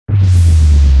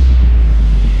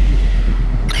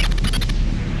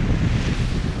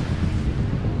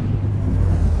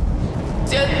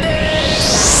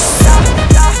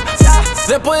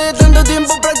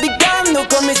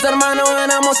hermanos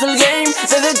ganamos el game.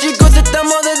 Desde chicos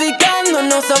estamos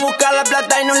dedicándonos a buscar la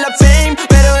plata y no la fame,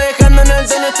 pero dejando en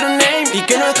alto nuestro name y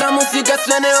que nuestra música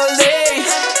suene all day.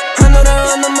 Ando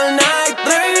grabandome all night,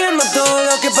 reviviendo todo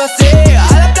lo que pasé.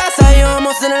 A la plaza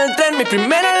íbamos en el tren, mi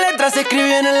primera letra se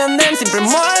escribió en el andén. Siempre en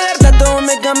modo alerta, todo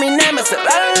me caminé. Me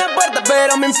cerraron la puerta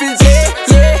pero me infiltré,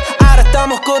 yeah. Ahora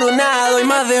estamos coronados y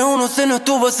más de uno se nos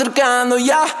estuvo acercando,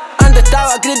 ya. Antes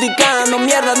estaba criticando,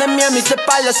 mierda de mí a mis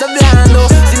espaldas hablando.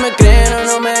 Si me creen o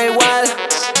no me da igual,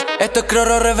 esto es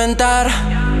creo reventar.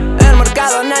 El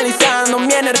mercado analizando,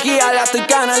 mi energía la estoy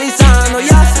canalizando,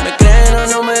 ya. Si me creen o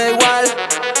no me da igual,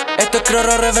 esto es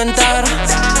creo reventar.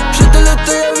 Yo te lo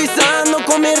estoy avisando,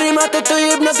 con mi rima te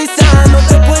estoy hipnotizando.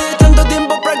 Después de tanto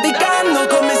tiempo practicando,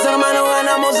 con mis hermanos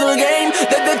ganamos el game.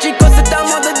 Desde chicos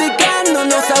estamos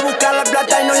dedicándonos a buscar la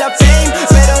plata y no la fame,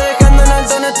 pero dejando en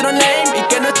alto nuestro name y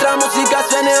que nuestra música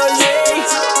suene all day.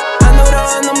 Ando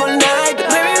grabandome all night,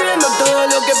 reviviendo todo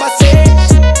lo que pasé.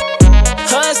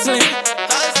 Hustling,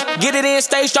 get it in,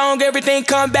 stay strong, everything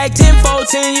come back tenfold.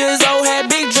 10 years old, had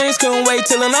big dreams, couldn't wait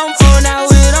till an unfold. Now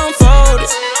it unfolded.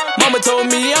 Mama told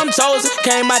me I'm chosen,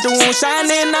 came out the womb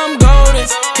shining, I'm golden.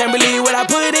 Can't believe what I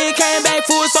put in, came back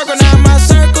full circle, now my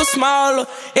circle smaller.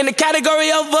 In the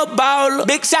category of a baller,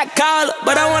 big shot caller,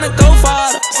 but I wanna go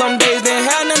farther. Some days didn't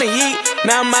have nothing to eat,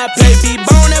 now my plate be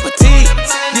bon appetit.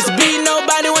 Used to be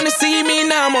nobody wanna see me,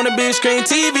 now I'm on the big screen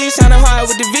TV, shining hard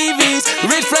with the VVs.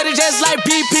 Rich flooded just like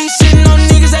PP, shitting on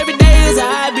niggas every day is a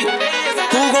hobby.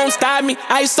 Who gon' stop me?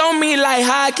 Ice on me like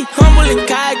hockey, humble and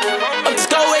cocky. Up to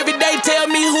score every day, tell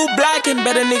me who blocking.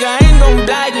 Better nigga, I ain't gon'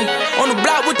 block me. On the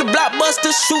block with the blockbuster,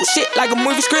 shoot shit like a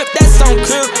movie script, that's on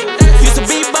clip. Used to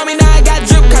be bummy, now I got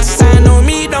drip, cause sign on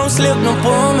me, don't slip. No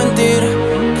puedo mentir,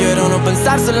 quiero no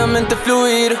pensar, solamente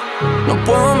fluir. No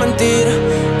puedo mentir,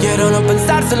 quiero no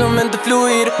pensar, solamente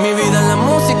fluir. Mi vida en la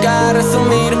música,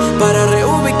 resumir, para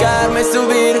reubicarme,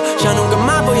 subir. Ya nunca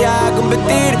más voy a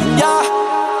competir, ya.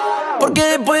 Porque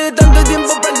después de tanto